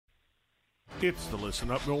It's the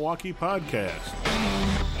Listen Up Milwaukee podcast.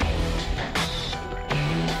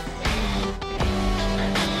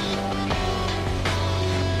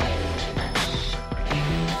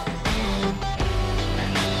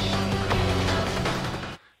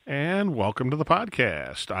 And welcome to the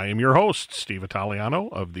podcast. I am your host, Steve Italiano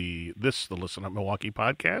of the Listen Up Milwaukee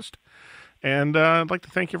podcast. And I'd like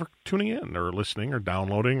to thank you for tuning in or listening or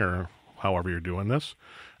downloading or however you're doing this.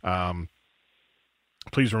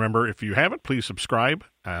 Please remember, if you haven't, please subscribe.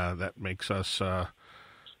 That makes us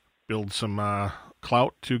build some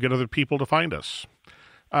clout to get other people to find us.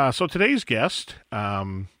 So today's guest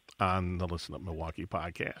on the Listen Up Milwaukee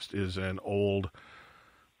podcast is an old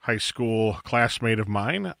high school classmate of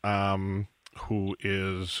mine who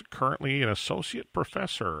is currently an associate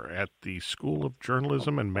professor at the School of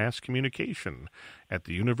Journalism and Mass Communication at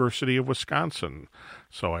the University of Wisconsin.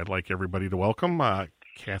 So I'd like everybody to welcome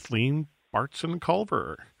Kathleen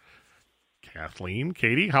Bartson-Culver. Kathleen,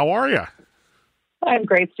 Katie, how are you? I'm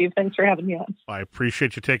great, Steve. Thanks for having me on. I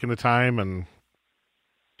appreciate you taking the time and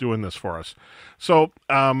doing this for us. So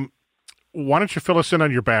why don't you fill us in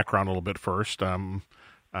on your background a little bit first? I mean,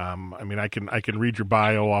 I can read your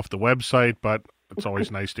bio off the website, but it's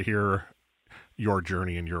always nice to hear your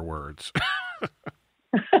journey in your words.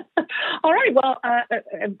 All right. Well,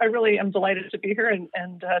 I really am delighted to be here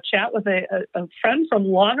and chat with a friend from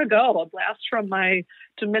long ago, a blast from my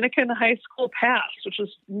Dominican high school past, which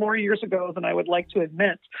was more years ago than I would like to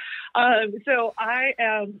admit. So I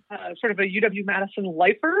am sort of a UW-Madison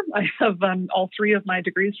lifer. I have all three of my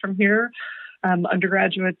degrees from here.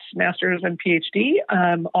 Undergraduate, master's, and PhD,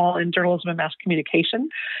 all in journalism and mass communication.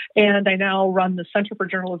 And I now run the Center for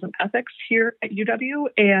Journalism Ethics here at UW,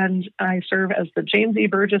 and I serve as the James E.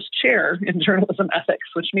 Burgess Chair in Journalism Ethics,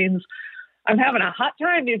 which means I'm having a hot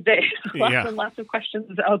time these days. Lots and lots of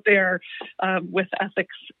questions out there with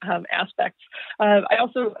ethics aspects. I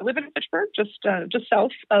also live in Fitchburg, just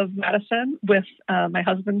south of Madison, with my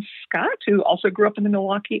husband, Scott, who also grew up in the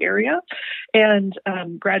Milwaukee area and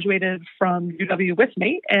graduated from UW with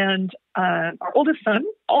me. And our oldest son,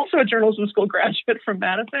 also a journalism school graduate from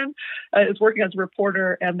Madison, is working as a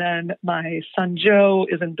reporter. And then my son, Joe,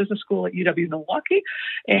 is in business school at UW Milwaukee.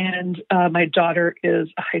 And my daughter is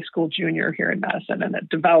a high school junior here in Madison and a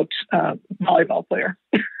devout volleyball player.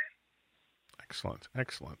 Excellent.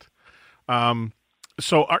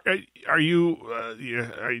 So are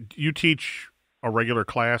you teach a regular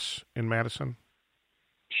class in Madison?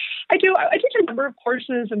 I do. I teach a number of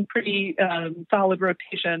courses in pretty solid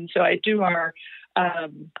rotation. So I do our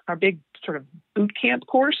big sort of boot camp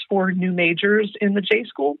course for new majors in the J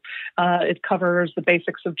School. It covers the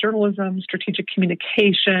basics of journalism, strategic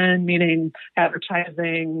communication, meaning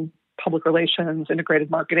advertising, public relations, integrated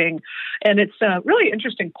marketing. And it's a really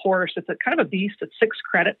interesting course. It's a kind of a beast. It's 6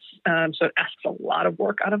 credits. So it asks a lot of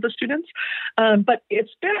work out of the students. But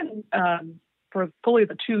it's been, for fully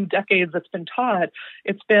the 2 decades it's been taught,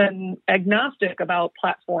 it's been agnostic about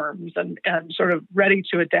platforms and sort of ready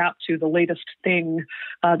to adapt to the latest thing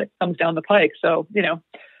that comes down the pike. So,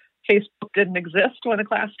 Facebook didn't exist when the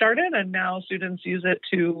class started, and now students use it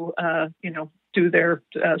to, do their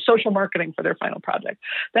social marketing for their final project.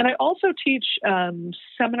 Then I also teach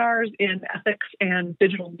seminars in ethics and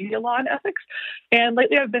digital media law and ethics. And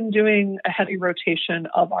lately I've been doing a heavy rotation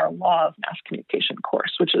of our law of mass communication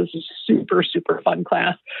course, which is a super, super fun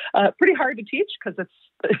class. Pretty hard to teach because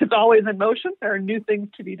it's always in motion. There are new things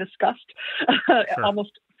to be discussed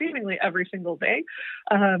almost seemingly every single day.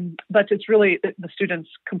 But it's really, the students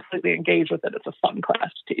completely engage with it. It's a fun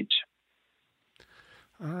class to teach.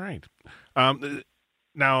 All right.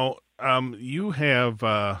 Now, you have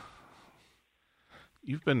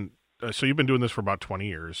you've been doing this for about 20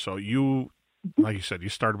 years. So you, like you said, you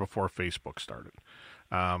started before Facebook started,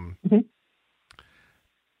 and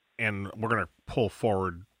we're going to pull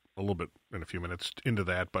forward a little bit in a few minutes into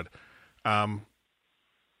that. But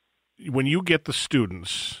when you get the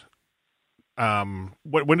students,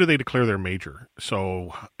 when do they declare their major?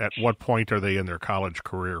 So, at what point are they in their college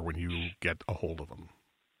career when you get a hold of them?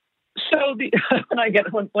 So when I get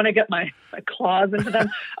my claws into them,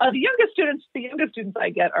 the youngest students I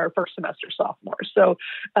get are first semester sophomores. So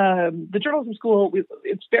the journalism school,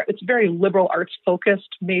 it's very liberal arts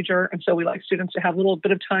focused major, and so we like students to have a little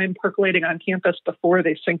bit of time percolating on campus before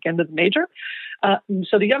they sink into the major.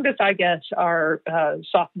 So the youngest I get are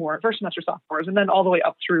first semester sophomores, and then all the way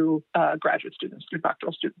up through graduate students, through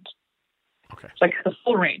doctoral students. Okay, it's like the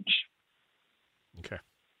full range. Okay.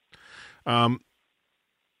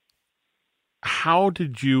 How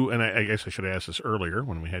did you, and I guess I should have asked this earlier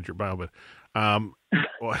when we had your bio, but how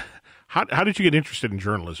did you get interested in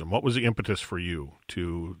journalism? What was the impetus for you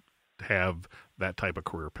to have that type of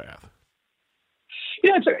career path?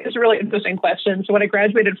 It's a really interesting question. So when I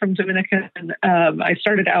graduated from Dominican,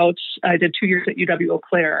 I did 2 years at UW Eau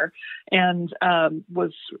Claire and I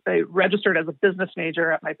registered as a business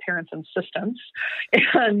major at my parents' insistence.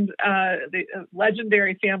 And the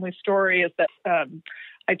legendary family story is that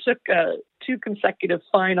I took 2 consecutive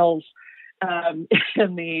finals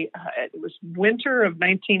it was winter of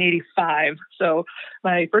 1985. So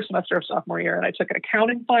my first semester of sophomore year, and I took an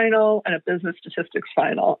accounting final and a business statistics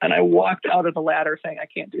final. And I walked out of the ladder saying, I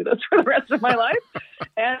can't do this for the rest of my life.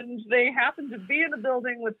 And they happened to be in the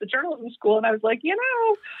building with the journalism school. And I was like,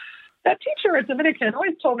 that teacher at Dominican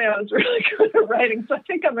always told me I was really good at writing. So I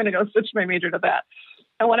think I'm going to go switch my major to that.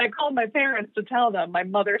 And when I called my parents to tell them, my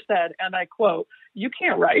mother said, and I quote, "You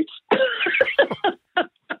can't write."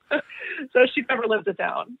 So she never lived it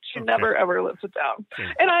down. She never, ever lived it down.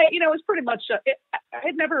 Okay. And it was pretty much, I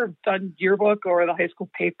had never done yearbook or the high school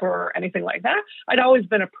paper or anything like that. I'd always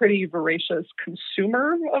been a pretty voracious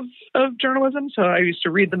consumer of journalism. So I used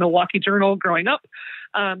to read the Milwaukee Journal growing up,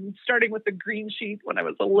 starting with the green sheet when I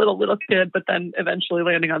was a little kid, but then eventually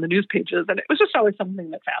landing on the news pages. And it was just always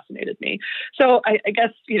something that fascinated me. So I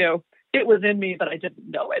guess, it was in me, but I didn't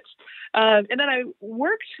know it. And then I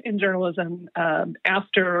worked in journalism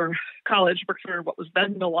after college, worked for what was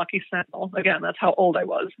then Milwaukee Sentinel. Again, that's how old I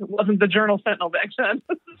was. It wasn't the Journal Sentinel back then.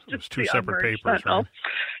 It was 2 separate papers, right?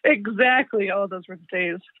 Exactly. Oh, those were the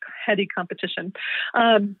days. Heady competition.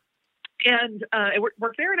 And I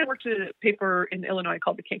worked there, and I worked at a paper in Illinois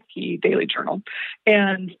called the Kankakee Daily Journal.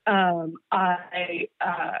 And I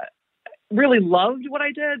really loved what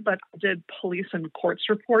I did, but I did police and courts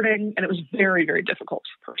reporting, and it was very, very difficult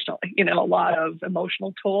personally. A lot of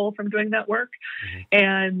emotional toll from doing that work. Mm-hmm.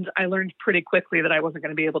 And I learned pretty quickly that I wasn't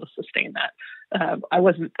going to be able to sustain that. It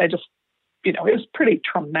was pretty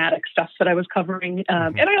traumatic stuff that I was covering.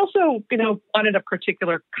 Mm-hmm. And I also, wanted a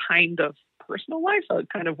particular kind of personal life, a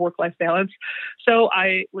kind of work-life balance. So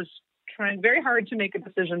I was trying very hard to make a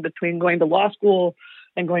decision between going to law school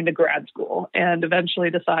and going to grad school, and eventually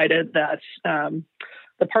decided that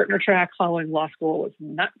the partner track following law school was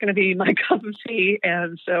not going to be my cup of tea.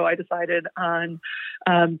 And so I decided on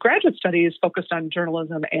graduate studies focused on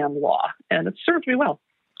journalism and law, and it served me well.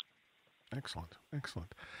 Excellent.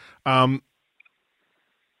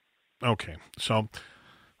 Okay. So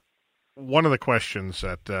one of the questions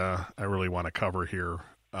that I really want to cover here,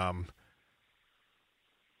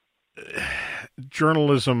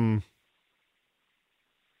 journalism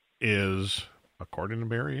is, according to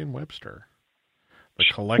Merriam-Webster, the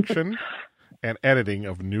collection and editing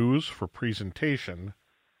of news for presentation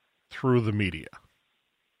through the media.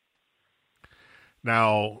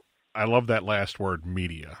 Now, I love that last word,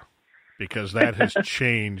 media, because that has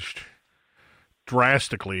changed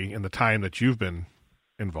drastically in the time that you've been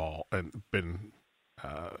involved and been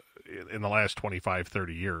in the last 25,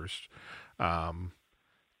 30 years. And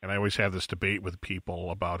I always have this debate with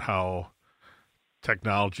people about how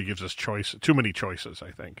technology gives us too many choices,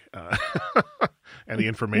 I think, and the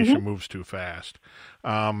information mm-hmm. moves too fast.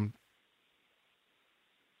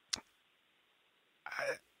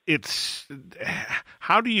 It's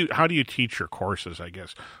how do you teach your courses? I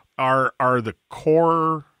guess are the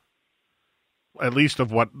core, at least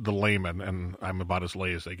of what the layman, and I'm about as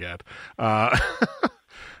lay as they get.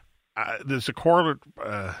 There's a core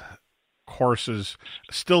courses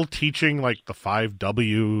still teaching like the 5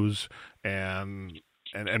 W's and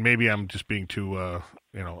maybe I'm just being too a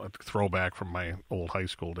throwback from my old high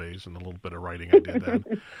school days and the little bit of writing I did then.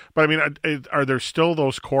 But I mean, are there still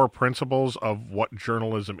those core principles of what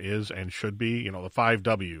journalism is and should be? The 5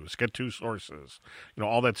 W's, get 2 sources,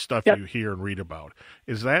 all that stuff you hear and read about.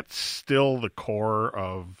 Is that still the core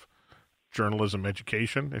of journalism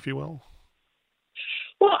education, if you will?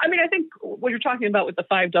 Well, I mean, I think what you're talking about with the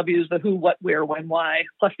 5 W's, the who, what, where, when, why,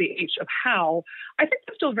 plus the H of how, I think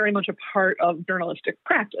that's still very much a part of journalistic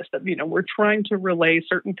practice, that, we're trying to relay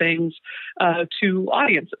certain things to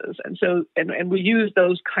audiences. And so, and we use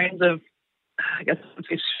those kinds of, I guess I would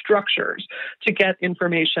say, structures to get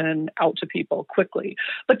information out to people quickly.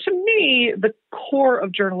 But to me, the core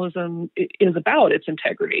of journalism is about its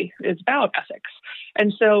integrity. It's about ethics.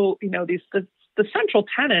 And so, the central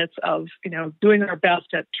tenets of, doing our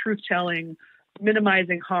best at truth-telling,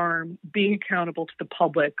 minimizing harm, being accountable to the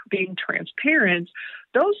public, being transparent,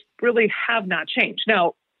 those really have not changed.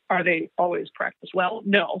 Now, are they always practiced well?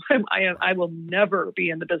 No. I will never be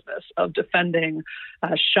in the business of defending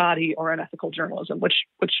shoddy or unethical journalism, which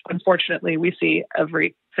unfortunately we see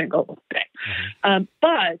every single day. Mm-hmm.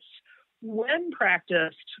 But when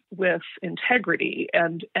practiced with integrity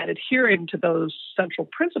and adhering to those central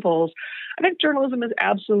principles, I think journalism is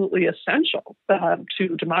absolutely essential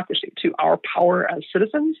to democracy, to our power as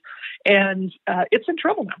citizens. And it's in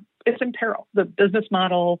trouble now. It's in peril. The business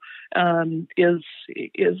model is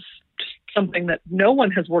something that no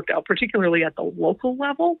one has worked out, particularly at the local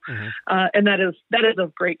level, and that is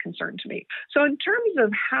of great concern to me. So, in terms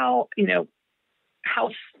of how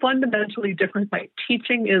fundamentally different my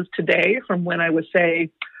teaching is today from when I was, say,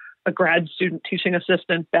 a grad student teaching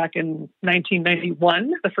assistant back in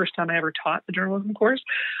 1991, the first time I ever taught the journalism course.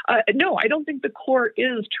 No, I don't think the core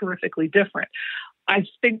is terrifically different. I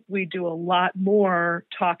think we do a lot more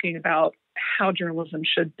talking about how journalism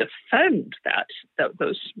should defend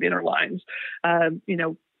those inner lines.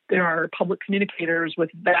 There are public communicators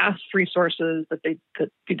with vast resources that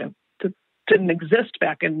didn't exist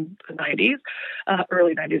back in the 90s,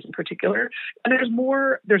 early 90s in particular. And there's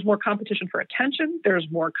more competition for attention. There's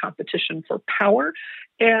more competition for power.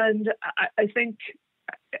 And I think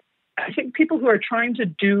people who are trying to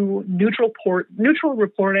do neutral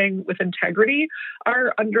reporting with integrity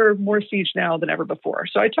are under more siege now than ever before.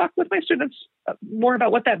 So I talk with my students more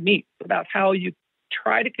about what that means, about how you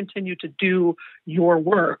try to continue to do your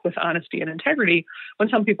work with honesty and integrity when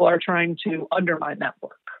some people are trying to undermine that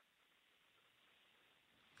work.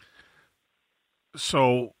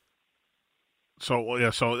 So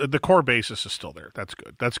the core basis is still there. That's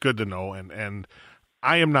good. That's good to know. And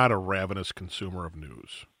I am not a ravenous consumer of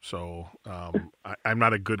news. So I'm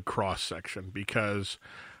not a good cross section, because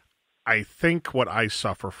I think what I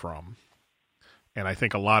suffer from, and I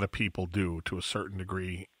think a lot of people do to a certain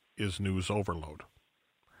degree, is news overload.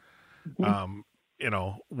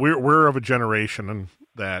 We're of a generation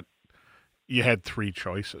that you had three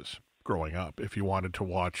choices growing up if you wanted to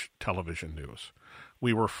watch television news.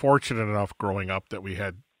 We were fortunate enough growing up that we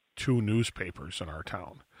had two newspapers in our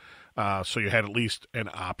town. So you had at least an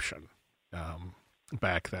option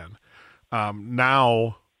back then.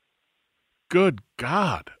 Now, good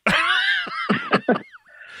God,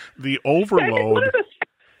 the overload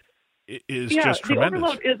is just tremendous. The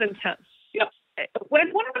overload is intense. Yep. One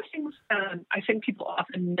of the things I think people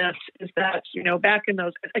often miss is that, back in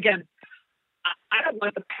those, again, I don't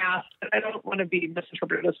want the past, I don't want to be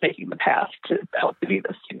misinterpreted as making the past to be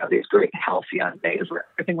this, these great halcyon days where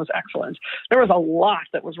everything was excellent. There was a lot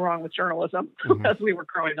that was wrong with journalism as we were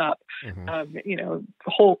growing up.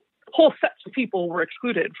 Whole sets of people were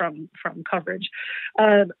excluded from coverage.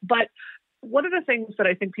 But one of the things that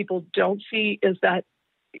I think people don't see is that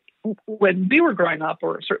when we were growing up,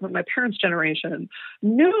 or certainly my parents' generation,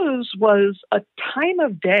 news was a time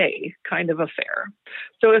of day kind of affair.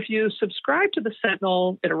 So if you subscribed to the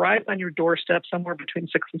Sentinel, it arrived on your doorstep somewhere between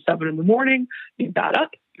 6 and 7 in the morning. You got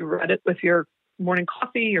up, you read it with your morning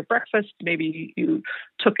coffee, your breakfast. Maybe you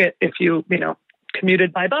took it if you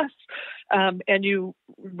commuted by bus, and you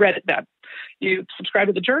read it then. You subscribed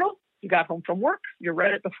to the Journal. You got home from work, you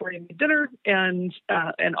read it before you made dinner, and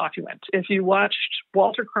off you went. If you watched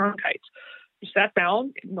Walter Cronkite, you sat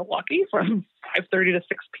down in Milwaukee from 5:30 to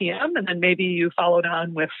 6 p.m., and then maybe you followed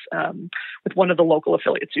on with one of the local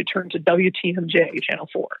affiliates. You turned to WTMJ, Channel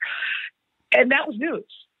 4. And that was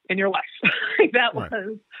news in your life. That was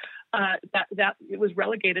that it was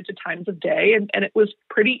relegated to times of day, and it was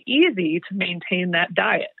pretty easy to maintain that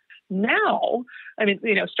diet. Now,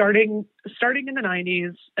 starting in the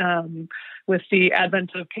 90s, with the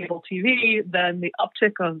advent of cable TV, then the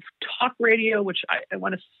uptick of talk radio, which I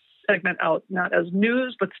want to segment out not as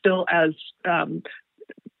news, but still as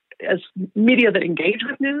media that engage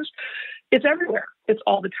with news. It's everywhere. It's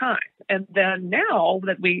all the time. And then now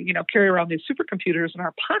that we, carry around these supercomputers in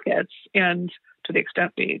our pockets, and to the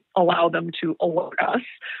extent we allow them to alert us,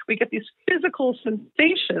 we get these physical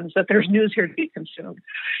sensations that there's news here to be consumed.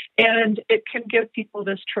 And it can give people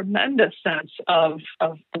this tremendous sense of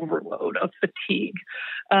overload, of fatigue.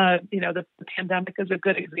 The pandemic is a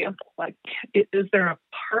good example. Like, is there a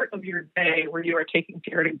part of your day where you are taking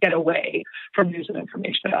care to get away from news and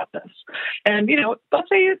information about this? And, let's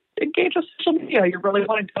say you engage with social media. You really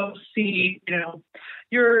want to go see,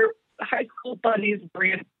 your high school buddies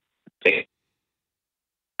bring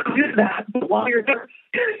do that, but while you're there,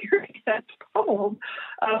 you're home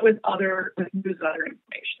with news and other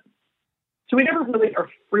information. So we never really are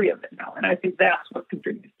free of it now, and I think that's what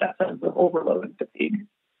contributes to that sense of overload and fatigue.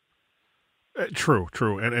 True,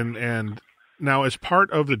 and now as part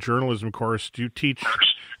of the journalism course, do you teach?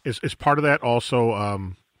 Is part of that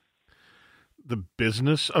also the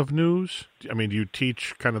business of news? Do you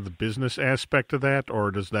teach kind of the business aspect of that, or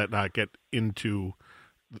does that not get into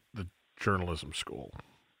the journalism school?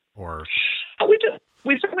 Or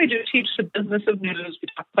we certainly do teach the business of news. We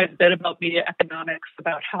talk quite a bit about media economics,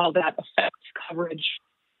 about how that affects coverage.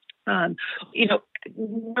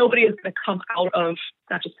 Nobody is going to come out of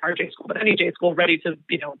not just our J school, but any J school ready to,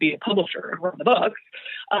 be a publisher and run the books.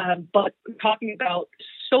 But talking about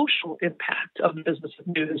social impact of the business of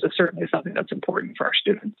news is certainly something that's important for our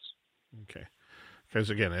students. Okay. Because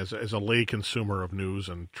again, as a lay consumer of news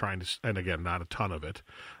and and again, not a ton of it,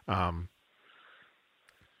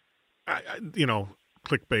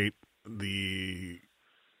 clickbait, the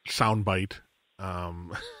soundbite,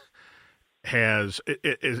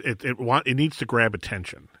 it needs to grab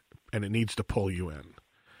attention and it needs to pull you in.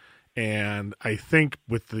 And I think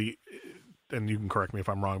and you can correct me if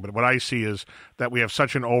I'm wrong, but what I see is that we have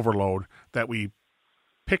such an overload that we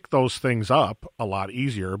pick those things up a lot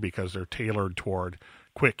easier because they're tailored toward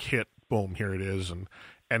quick hit, boom, here it is, and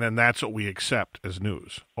then that's what we accept as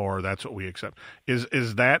news, or that's what we accept.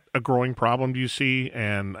 Is that a growing problem, do you see,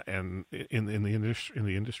 and in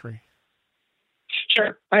the industry?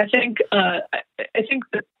 Sure. I think that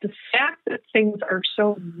the fact that things are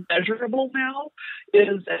so measurable now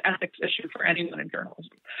is an ethics issue for anyone in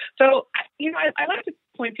journalism. So, I like to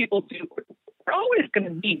point people to, we're always going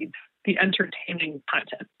to need the entertaining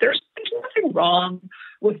content. There's nothing wrong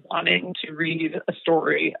with wanting to read a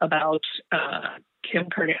story about Kim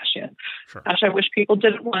Kardashian. Sure. Gosh, I wish people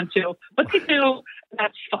didn't want to, but they do.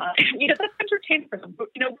 That's fine. That's entertaining for them. But,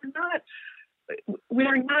 we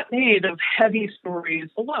are not made of heavy stories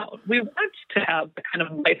alone. We want to have the kind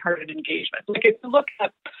of lighthearted engagement. Like if you look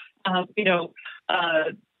at,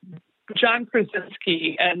 John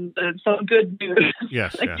Krasinski and some good news,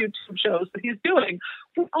 YouTube shows that he's doing,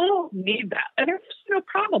 we all need that. And there's no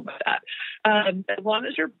problem with that. As long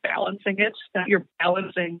as you're balancing it, you're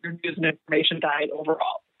balancing your news and information diet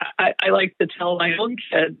overall. I like to tell my own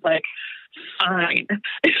kids, fine.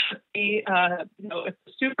 It's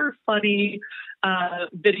super funny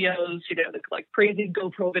videos, like crazy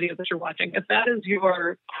GoPro videos that you're watching. If that is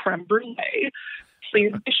your creme brulee,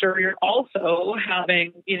 please be sure you're also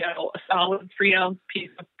having, a solid 3-ounce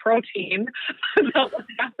piece of protein about what's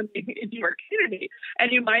happening in your community.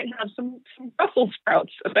 And you might have some Brussels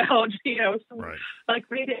sprouts about, some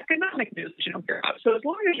maybe economic news that you don't hear about. So as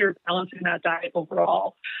long as you're balancing that diet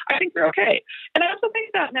overall, I think you're okay. And I also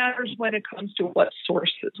think that matters when it comes to what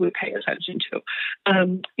sources we pay attention to.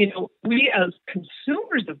 We as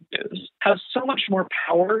consumers of news have so much more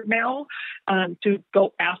power now to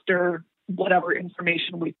go after whatever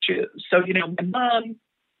information we choose. So, my mom,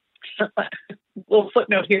 little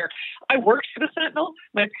footnote here, I worked for the Sentinel.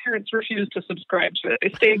 My parents refused to subscribe to it.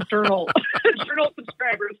 They stayed journal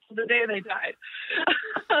subscribers till the day they died.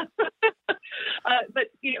 But,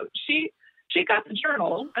 she got the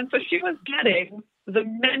Journal, and so she was getting the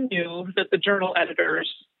menu that the Journal editors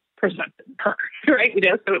presented her, right?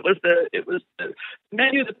 So it was the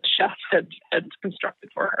menu that the chef had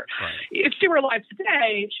constructed for her. Right. If she were alive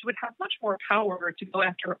today, she would have much more power to go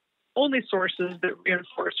after only sources that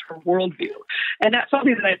reinforce her worldview. And that's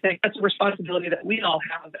something that I think that's a responsibility that we all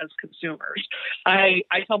have as consumers. I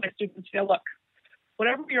tell my students, look,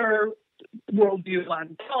 whatever your worldview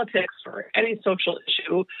on politics or any social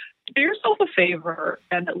issue, do yourself a favor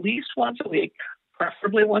and at least once a week,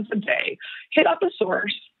 preferably once a day, hit up a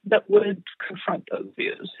source that would confront those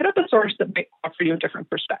views. Hit up a source that might offer you a different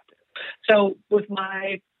perspective. So with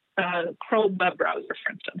my Chrome web browser,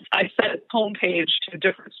 for instance, I set its homepage to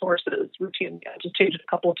different sources routinely. I just change it a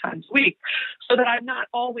couple of times a week so that I'm not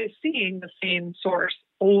always seeing the same source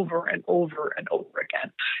over and over and over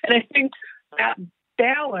again. And I think that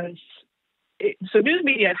balance, so news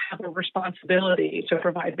media have a responsibility to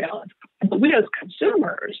provide balance. But we as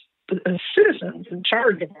consumers, as citizens in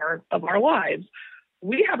charge of our lives,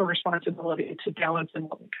 we have a responsibility to balance in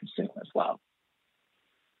what we consume as well.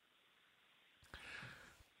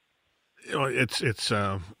 It's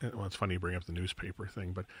funny you bring up the newspaper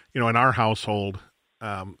thing, but in our household,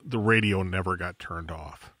 the radio never got turned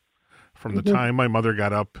off. From the time my mother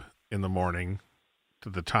got up in the morning to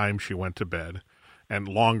the time she went to bed, and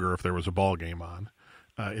longer if there was a ball game on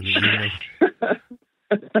in the evening.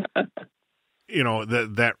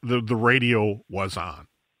 The radio was on.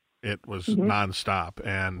 It was nonstop,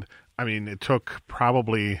 and I mean, it took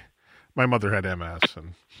probably. My mother had MS,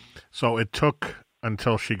 and so it took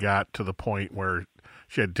until she got to the point where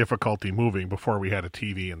she had difficulty moving before we had a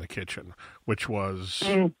TV in the kitchen, which was,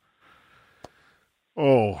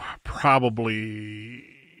 probably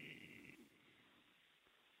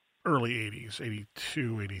early 80s,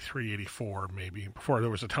 82, 83, 84, maybe, before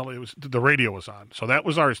there was the radio was on. So that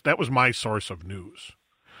was my source of news.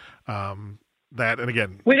 And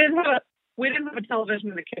again, we didn't have We didn't have a television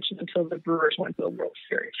in the kitchen until the Brewers went to the World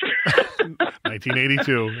Series.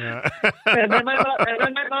 1982. Yeah. and then my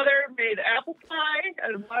mother made apple pie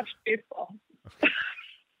and watched baseball.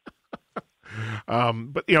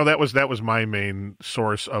 But that was my main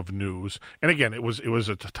source of news. And again, it was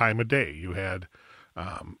at the time of day. You had,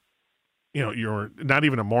 you're not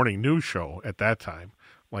even a morning news show at that time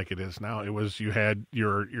like it is now. It was, you had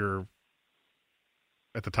your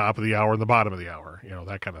at the top of the hour and the bottom of the hour,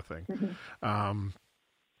 that kind of thing. Mm-hmm.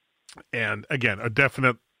 And again, a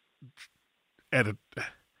definite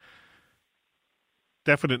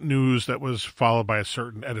news that was followed by a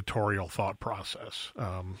certain editorial thought process,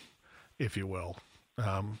 if you will.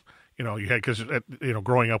 You had, because,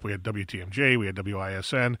 growing up, we had WTMJ, we had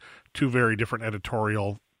WISN, two very different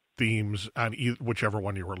editorial themes on whichever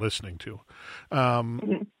one you were listening to.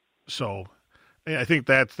 Mm-hmm. So I think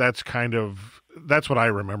that's what I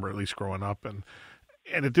remember, at least growing up. And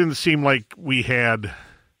it didn't seem like we had,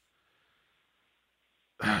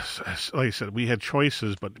 like I said, we had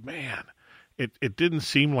choices, but man, it didn't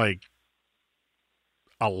seem like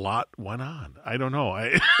a lot went on. I don't know.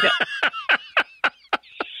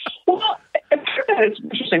 Well, it's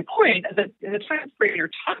an interesting point. The time frame you're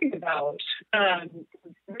talking about,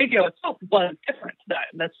 radio itself was different then.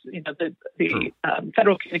 That's the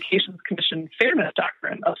Federal Communications Commission fairness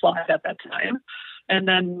doctrine applied at that time, and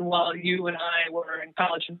then while you and I were in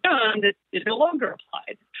college and beyond, it no longer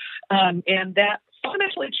applied, and that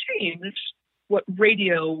fundamentally changed what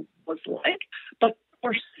radio was like. But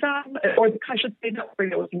for some, or I should say, not what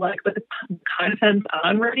radio was like, but the content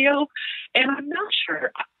on radio, and I'm not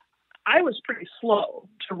sure. I was pretty slow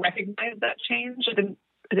to recognize that change. I didn't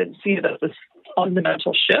see it as this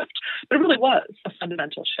fundamental shift, but it really was a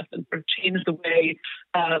fundamental shift and sort of changed the way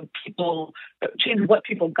changed what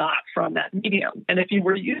people got from that medium. And if you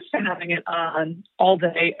were used to having it on all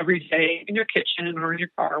day, every day, in your kitchen or in your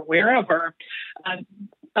car, wherever,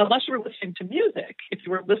 unless you were listening to music, if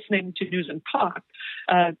you were listening to news and talk,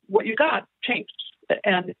 what you got changed.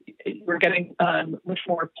 And you were getting much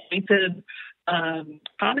more pointed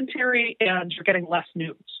commentary, and you're getting less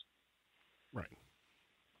news. Right.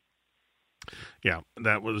 Yeah,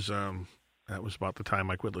 that was about the time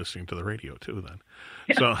I quit listening to the radio too. Then,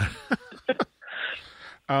 yeah.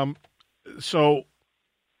 So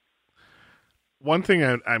one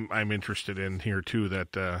thing I'm interested in here too,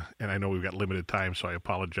 that and I know we've got limited time, so I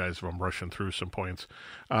apologize if I'm rushing through some points.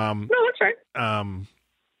 No, that's right.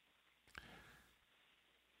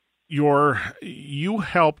 You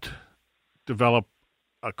helped develop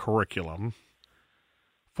a curriculum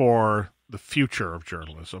for the future of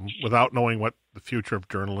journalism without knowing what the future of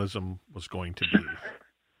journalism was going to be.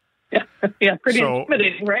 Yeah, pretty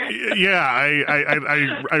intimidating, right? Yeah,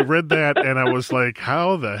 I read that and I was like,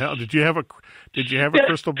 how the hell did you have a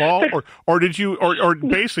crystal ball, or did you or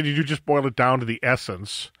basically did you just boil it down to the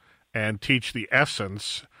essence and teach the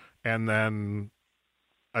essence and then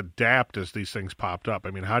adapt as these things popped up?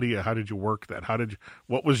 I mean, how did you work that?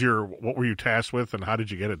 What were you tasked with, and how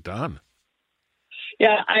did you get it done?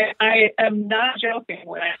 Yeah, I am not joking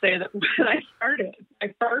when I say that when I started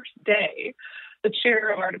my first day, the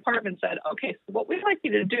chair of our department said, "Okay, so what we'd like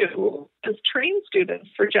you to do is train students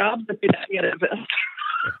for jobs that do not yet exist."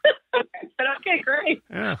 I said, "Okay, great.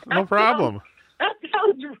 Yeah, no problem." That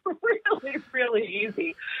sounds really, really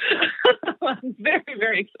easy. I'm very,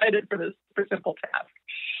 very excited for this super simple task.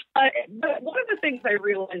 But one of the things I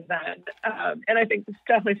realized then, and I think it's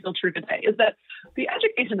definitely still true today, is that the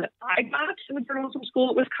education that I got in the journalism school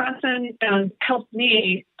at Wisconsin helped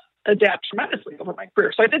me adapt tremendously over my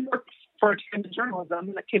career. So I did work for a time in journalism,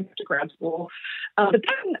 and I came back to grad school. But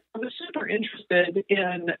then I was super interested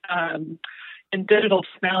in digital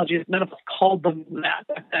technologies. None of us called them that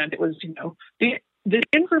back then. It was, the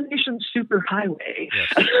information superhighway.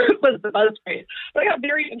 Yes. Was the buzzword. But I got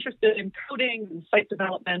very interested in coding and site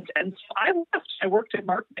development, and so I left. I worked in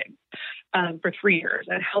marketing for 3 years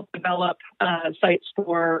and helped develop sites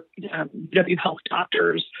for UW Health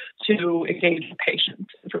doctors to engage with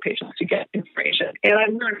patients and for patients to get information. And I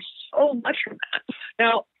learned so much from that.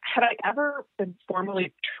 Now, had I ever been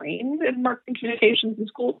formally trained in marketing communications in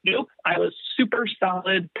school? Nope. I was super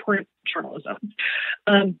solid print journalism.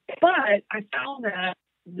 But I found that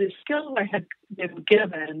the skills I had been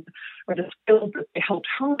given, or the skills that they helped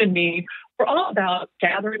hone in me, were all about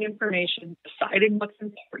gathering information, deciding what's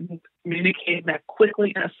important, communicating that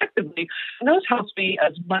quickly and effectively. And those helped me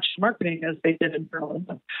as much in marketing as they did in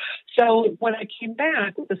journalism. So when I came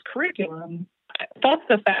back with this curriculum, I thought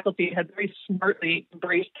the faculty had very smartly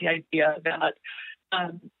embraced the idea that,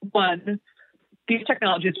 one, these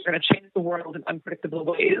technologies are going to change the world in unpredictable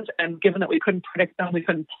ways. And given that we couldn't predict them, we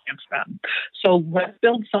couldn't plan for them. So let's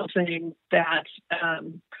build something that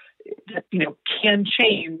can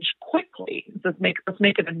change quickly. Let's make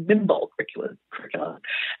it a nimble curriculum.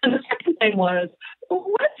 And the second thing was,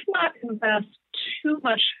 let's not invest too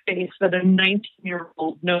much faith that a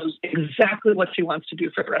 19-year-old knows exactly what she wants to do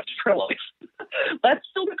for the rest of her life. Let's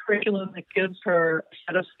build a curriculum that gives her a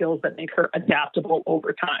set of skills that make her adaptable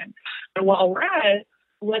over time. And while we're at it,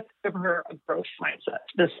 let's give her a growth mindset.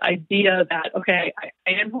 This idea that, okay,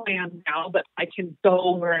 I am who I am now, but I can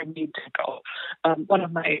go where I need to go. One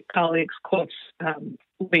of my colleagues quotes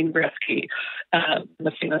Wayne Gretzky,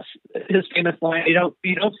 his famous line: "You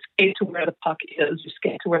don't skate to where the puck is; you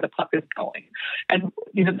skate to where the puck is going." And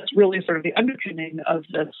that's really sort of the underpinning of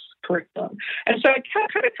this curriculum. And so I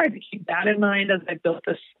kind of tried to keep that in mind as I built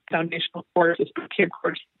this foundational course, this boot camp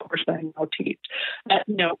course that I now teach. That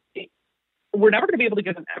we're never going to be able to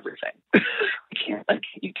give them everything.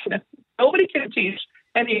 Nobody can teach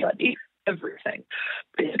anybody everything.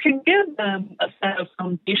 But you can give them a set of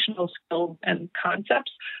foundational skills and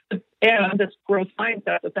concepts and this growth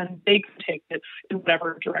mindset that then they can take it in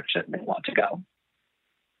whatever direction they want to go.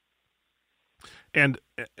 And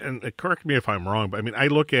correct me if I'm wrong, but I mean, I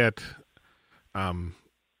look at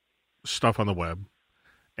stuff on the web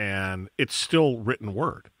and it's still written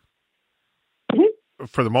word.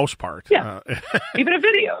 For the most part, yeah. Even a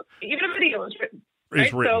video is written. Right?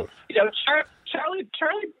 Is written. So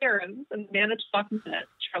Charlie Barron, the man at Talk Minute.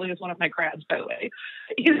 Charlie is one of my grads, by the way.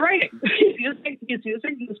 He's writing. He's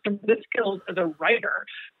using his tremendous skills as a writer.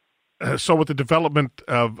 So with the development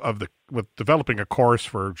with developing a course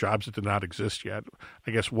for jobs that did not exist yet, I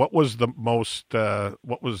guess what was the most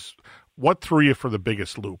what threw you for the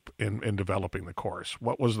biggest loop in developing the course?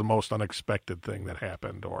 What was the most unexpected thing that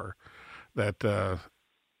happened, or that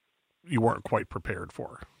you weren't quite prepared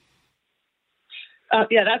for?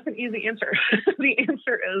 Yeah, that's an easy answer. The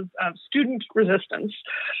answer is student resistance,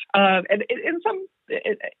 and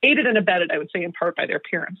it aided and abetted, I would say, in part by their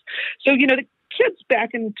parents. So, the kids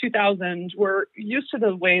back in 2000 were used to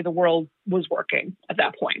the way the world was working at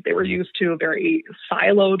that point. They were used to a very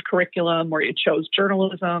siloed curriculum where you chose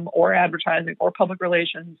journalism or advertising or public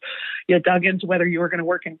relations. You dug into whether you were going to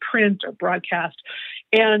work in print or broadcast.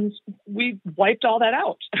 And we wiped all that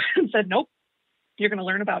out and said, nope, you're going to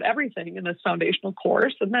learn about everything in this foundational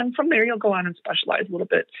course. And then from there, you'll go on and specialize a little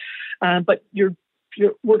bit. But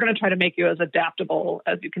we're going to try to make you as adaptable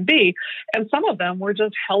as you can be. And some of them were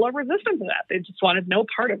just hella resistant to that. They just wanted no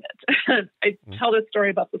part of it. I tell this story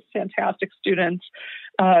about this fantastic student,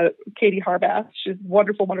 Katie Harbath. She's a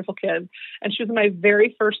wonderful, wonderful kid. And she was in my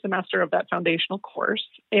very first semester of that foundational course.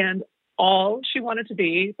 And all she wanted to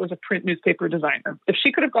be was a print newspaper designer. If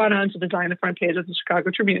she could have gone on to design the front page of the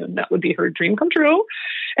Chicago Tribune, that would be her dream come true.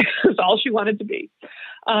 It's all she wanted to be.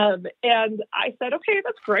 And I said, okay,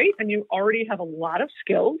 that's great. And you already have a lot of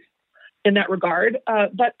skills in that regard.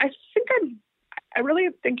 But I really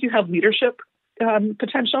think you have leadership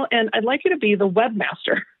potential. And I'd like you to be the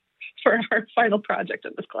webmaster for our final project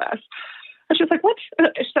in this class. And she was like, what?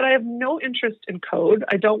 I said, I have no interest in code.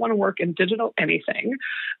 I don't want to work in digital anything.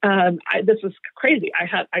 This is crazy.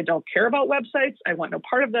 I don't care about websites. I want no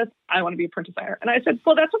part of this. I want to be a print designer. And I said,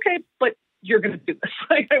 well, that's okay, but you're going to do this.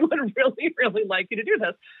 I would really, really like you to do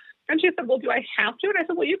this. And she said, well, do I have to? And I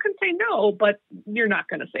said, well, you can say no, but you're not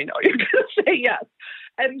going to say no. You're going to say yes.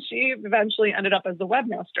 And she eventually ended up as the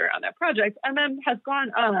webmaster on that project and then has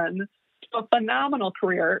gone on to a phenomenal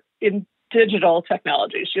career in digital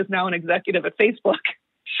technology. She is now an executive at Facebook.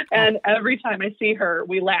 And every time I see her,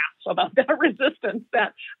 we laugh about that resistance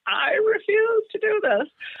that I refuse to do this.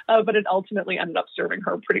 But it ultimately ended up serving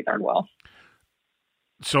her pretty darn well.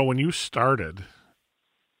 So when you started,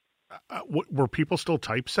 were people still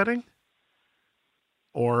typesetting?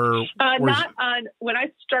 Or not on when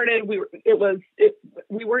I started. We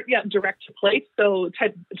weren't yet direct to plate, so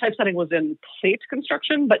typesetting was in plate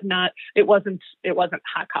construction, but not. It wasn't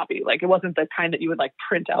hot copy. Like it wasn't the kind that you would like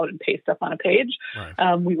print out and paste up on a page.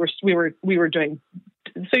 Right. We were doing.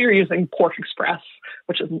 So you're using Quark Express,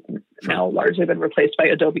 which has now largely been replaced by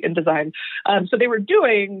Adobe InDesign. So they were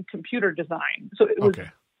doing computer design. So it was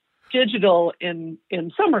digital in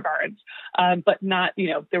some regards, but not.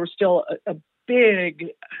 There was still a big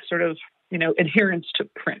sort of, adherence to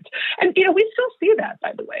print. And, we still see that,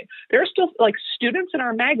 by the way. There are still, students in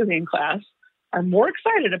our magazine class are more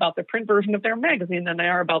excited about the print version of their magazine than they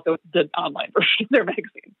are about the online version of their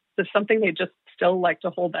magazine. There's something they just still like to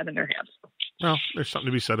hold that in their hands. Well, there's something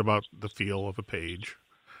to be said about the feel of a page.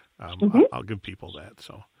 I'll give people that.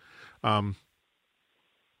 So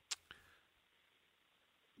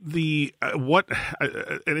The what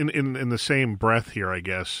in the same breath here, I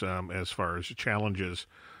guess, as far as challenges,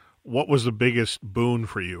 what was the biggest boon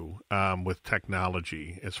for you with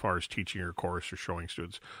technology as far as teaching your course or showing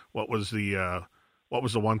students? What was the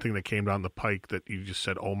one thing that came down the pike that you just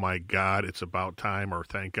said, "Oh my God, it's about time," or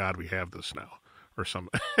 "Thank God we have this now," or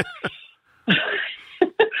something?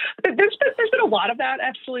 There's been a lot of that,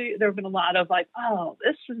 actually. There have been a lot of like, oh,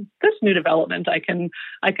 this new development I can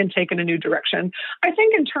take in a new direction. I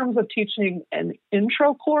think in terms of teaching an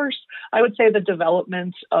intro course, I would say the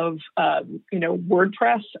development of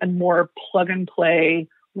WordPress and more plug and play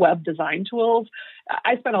web design tools.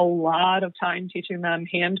 I spent a lot of time teaching them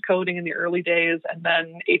hand coding in the early days, and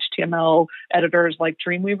then HTML editors like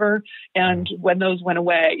Dreamweaver. And when those went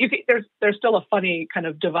away, there's still a funny kind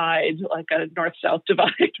of divide, like a north-south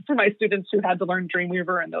divide for my students who had to learn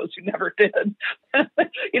Dreamweaver and those who never did.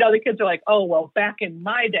 The kids are like, oh, well, back in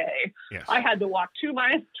my day, yes, I had to walk 2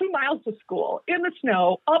 miles to school in the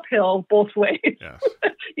snow, uphill, both ways. Yes.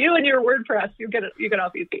 You and your WordPress, you get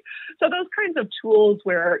off easy. So those kinds of tools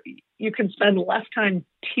where you can spend less time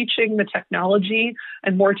teaching the technology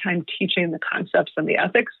and more time teaching the concepts and the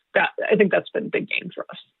ethics. I think that's been a big gain for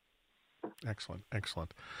us.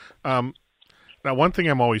 Excellent. Now, one thing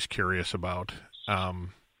I'm always curious about, and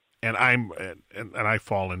I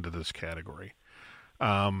fall into this category.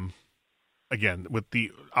 Again,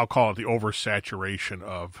 I'll call it the oversaturation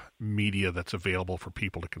of media that's available for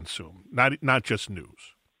people to consume, not just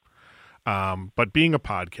news, but being a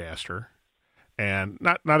podcaster. And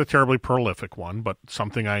not a terribly prolific one, but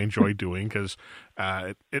something I enjoy doing because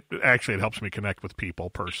it helps me connect with people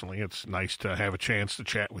personally. It's nice to have a chance to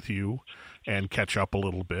chat with you and catch up a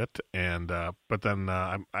little bit. And but then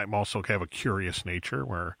I'm also have a curious nature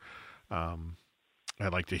where I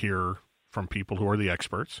like to hear from people who are the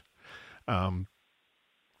experts.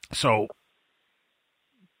 So,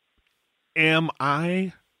 am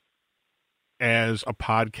I, as a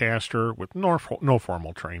podcaster with no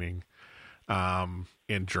formal training,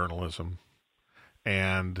 in journalism,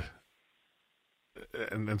 and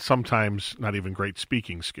sometimes not even great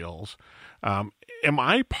speaking skills, am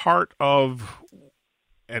I part of?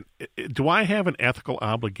 And do I have an ethical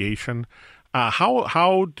obligation?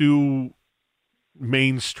 How do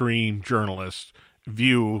mainstream journalists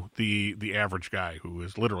view the average guy who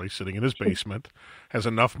is literally sitting in his basement, has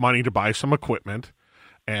enough money to buy some equipment,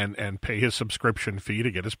 and pay his subscription fee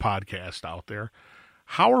to get his podcast out there?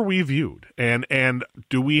 How are we viewed, and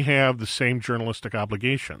do we have the same journalistic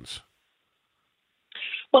obligations?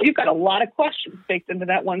 Well, you've got a lot of questions baked into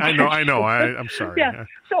that one. I know. I'm sorry. Yeah.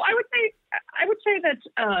 So I would say that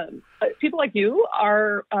people like you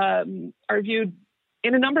are viewed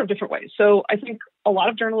in a number of different ways. So I think a lot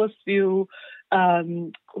of journalists view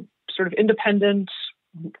sort of independent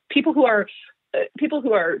people who are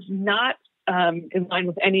not in line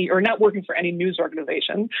with any, or not working for any news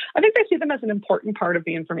organization. I think they see them as an important part of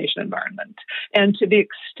the information environment. And to the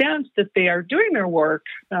extent that they are doing their work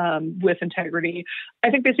with integrity, I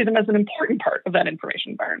think they see them as an important part of that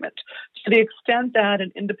information environment. To the extent that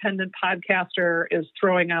an independent podcaster is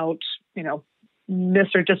throwing out, mis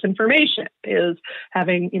or disinformation, is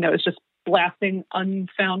just blasting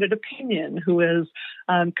unfounded opinion, who is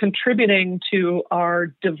contributing to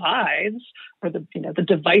our divides, or the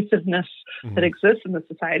divisiveness that exists in the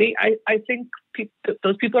society. I think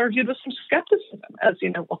those people are viewed with some skepticism, as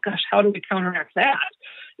well, gosh, how do we counteract that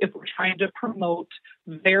if we're trying to promote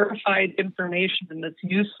verified information that's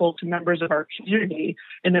useful to members of our community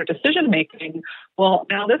in their decision making? Well,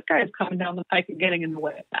 now this guy is coming down the pike and getting in the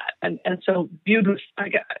way of that, and so viewed with, I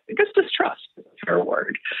guess distrust is a fair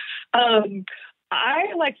word.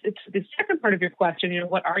 I like the second part of your question,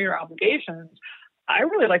 what are your obligations? I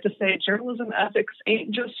really like to say journalism ethics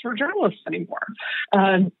ain't just for journalists anymore.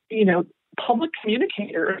 Public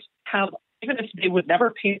communicators have, even if they would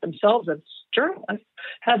never paint themselves as journalists,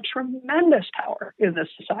 have tremendous power in this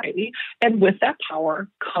society. And with that power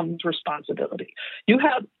comes responsibility. You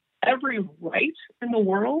have every right in the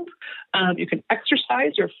world. You can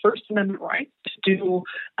exercise your First Amendment rights to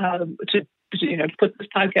put this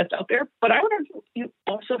podcast out there. But I would argue you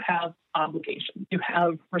also have obligations. You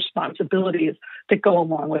have responsibilities that go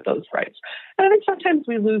along with those rights. And I think sometimes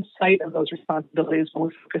we lose sight of those responsibilities when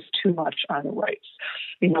we focus too much on the rights.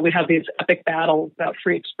 We have these epic battles about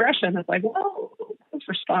free expression. It's like, well, what does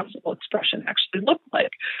responsible expression actually look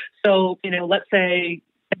like? So, let's say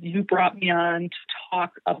you brought me on to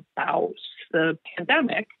talk about the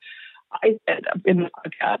pandemic. I said in the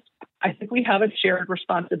podcast, I think we have a shared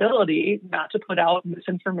responsibility not to put out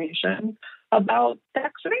misinformation about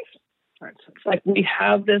vaccination. for instance. Like we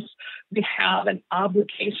have an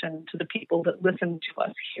obligation to the people that listen to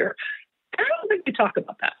us here. I don't think we talk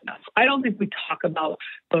about that enough. I don't think we talk about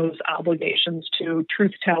those obligations to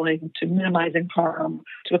truth telling, to minimizing harm,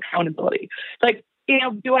 to accountability. Like,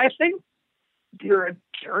 do I think you're a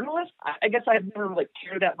journalist? I guess I've never really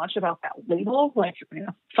cared that much about that label. Like,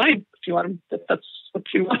 fine, if you want to, if that's what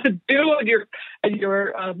you want to do, and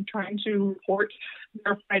you're trying to report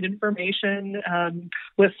verified information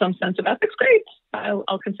with some sense of ethics, great.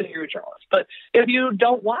 I'll consider you a journalist. But if you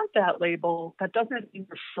don't want that label, that doesn't mean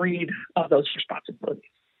you're freed of those responsibilities.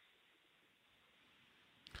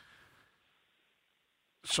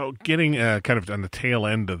 So, getting kind of on the tail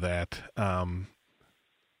end of that.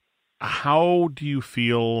 How do you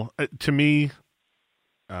feel, to me,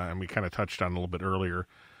 and we kind of touched on it a little bit earlier,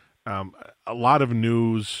 a lot of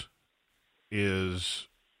news is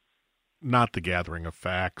not the gathering of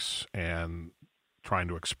facts and trying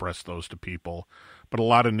to express those to people, but a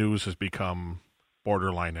lot of news has become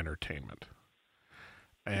borderline entertainment.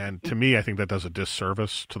 And to me, I think that does a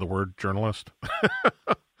disservice to the word journalist.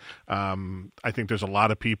 I think there's a lot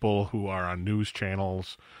of people who are on news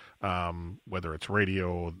channels, whether it's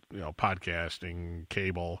radio, podcasting,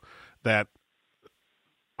 cable, that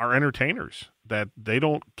are entertainers, that they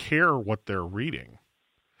don't care what they're reading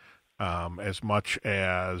as much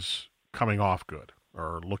as coming off good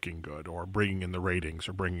or looking good or bringing in the ratings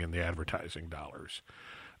or bringing in the advertising dollars.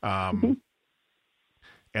 And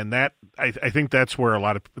that I think that's where a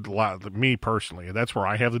lot of me personally, that's where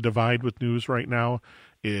I have the divide with news right now.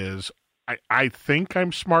 Is I think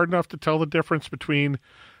I'm smart enough to tell the difference between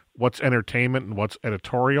what's entertainment and what's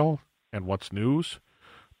editorial and what's news,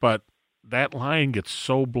 but that line gets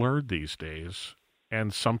so blurred these days,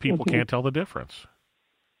 and some people can't tell the difference.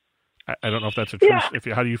 I don't know if that's a truth.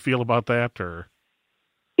 Yeah. How do you feel about that? Or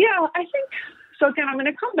I think so. Again, I'm going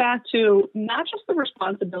to come back to not just the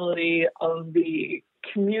responsibility of the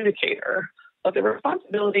communicator, but the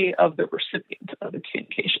responsibility of the recipient of the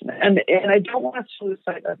communication. And I don't want to lose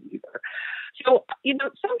sight of either. So,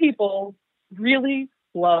 some people really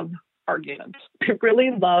love arguments. They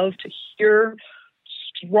really love to hear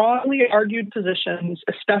strongly argued positions,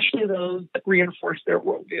 especially those that reinforce their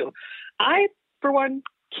worldview. I, for one,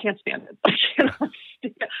 can't stand it.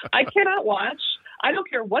 I cannot watch. I don't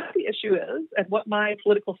care what the issue is and what my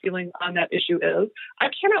political feeling on that issue is. I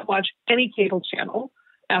cannot watch any cable channel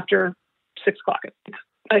after 6 o'clock.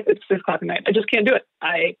 It's 6 o'clock at night. I just can't do it.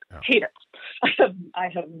 I hate it. I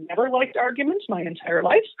have never liked arguments my entire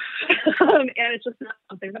life, and it's just not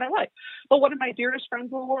something that I like. But one of my dearest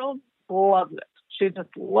friends in the world loves it. She just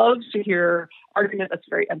loves to hear argument that's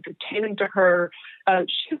very entertaining to her.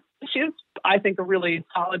 She's, I think, a really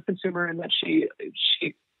solid consumer in that she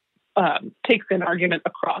takes in argument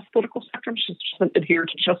across political spectrum. She doesn't adhere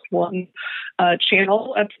to just one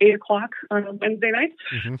channel at 8 o'clock on a Wednesday night.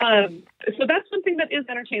 So that's something that is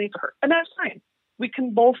entertaining to her, and that's fine. We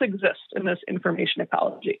can both exist in this information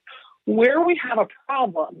ecology. Where we have a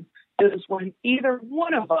problem is when either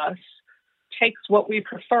one of us takes what we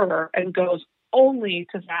prefer and goes only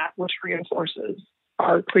to that which reinforces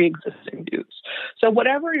our pre-existing views. So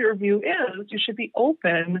whatever your view is, you should be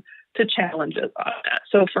open to challenges on that.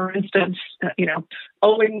 So for instance,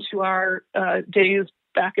 owing to our days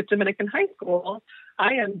back at Dominican High School,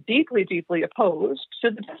 I am deeply, deeply opposed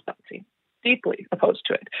to the death penalty, deeply opposed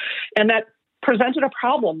to it. And that presented a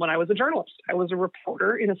problem when I was a journalist. I was a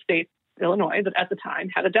reporter in a state, Illinois, that at the time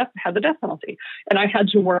had the death penalty. And I had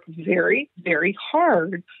to work very, very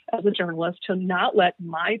hard as a journalist to not let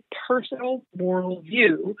my personal moral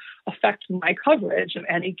view affect my coverage of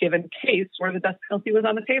any given case where the death penalty was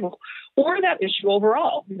on the table, or that issue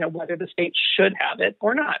overall, whether the state should have it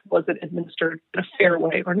or not. Was it administered in a fair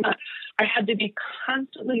way or not? I had to be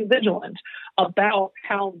constantly vigilant about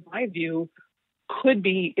how my view could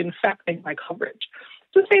be infecting my coverage.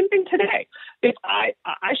 It's the same thing today. If I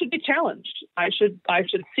should be challenged. I should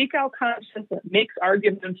seek out content that makes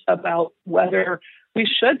arguments about whether we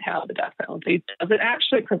should have the death penalty. Does it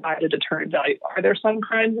actually provide a deterrent value? Are there some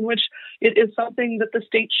crimes in which it is something that the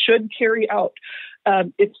state should carry out?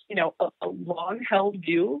 It's a long-held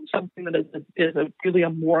view, something that is really a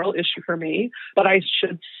moral issue for me, but I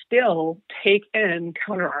should still take in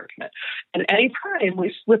counter-argument. And anytime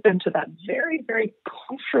we slip into that very, very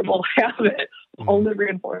comfortable habit of only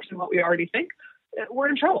reinforcing what we already think, we're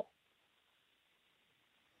in trouble.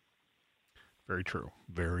 Very true.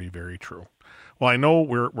 Very, very true. Well, I know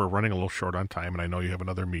we're running a little short on time, and I know you have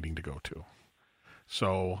another meeting to go to.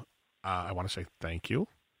 So I want to say thank you.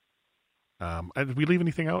 Did we leave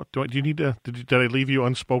anything out? Do you need to? Did I leave you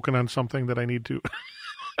unspoken on something that I need to?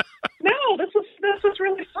 No, this was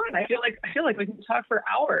really fun. fun. I feel like we can talk for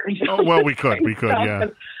hours. Oh, well, we could, yeah.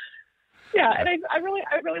 Yeah, and I really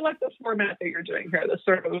like the format that you're doing here. The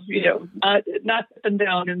sort of, not sitting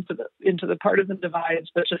down into the partisan divides,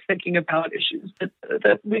 but just thinking about issues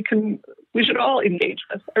that we should all engage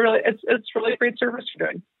with. It's really a great service you're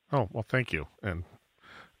doing. Oh, well, thank you, and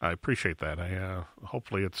I appreciate that.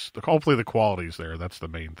 Hopefully the quality's there. That's the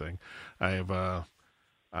main thing.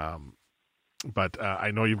 But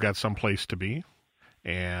I know you've got some place to be,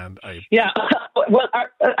 and well,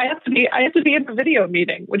 I have to be at the video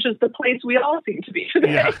meeting, which is the place we all seem to be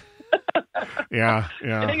today. Yeah.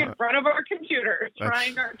 Sitting in front of our computer,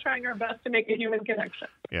 trying our best to make a human connection.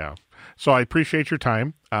 Yeah. So I appreciate your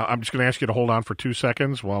time. I'm just going to ask you to hold on for 2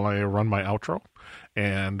 seconds while I run my outro,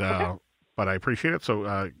 and okay. But I appreciate it.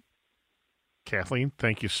 So, Kathleen,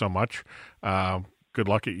 thank you so much. Good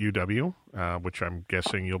luck at UW, which I'm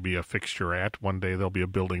guessing you'll be a fixture at. One day there'll be a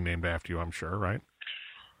building named after you, I'm sure, right?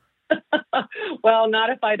 Well, not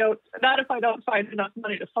if I don't find enough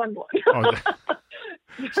money to fund one.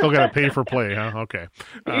 Still got to pay for play, huh? Okay.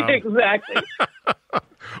 Exactly.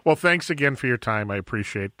 Well, thanks again for your time. I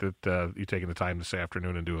appreciate that you taking the time this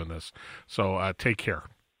afternoon and doing this. So take care.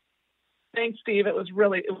 Thanks, Steve. It was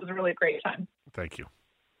really a great time. Thank you.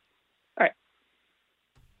 All right.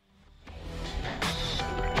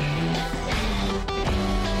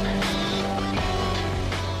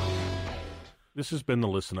 This has been the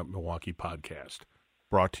Listen Up Milwaukee podcast,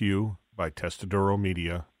 brought to you by Testaduro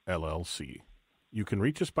Media, LLC. You can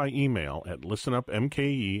reach us by email at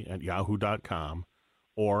listenupmke@yahoo.com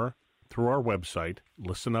or through our website,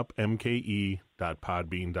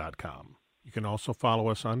 listenupmke.podbean.com. You can also follow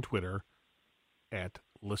us on Twitter at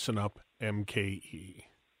listenupmke.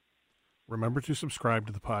 Remember to subscribe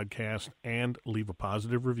to the podcast and leave a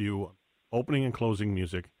positive review. Opening and closing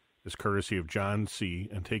music is courtesy of John C.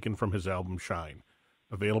 and taken from his album Shine,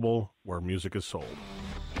 available where music is sold.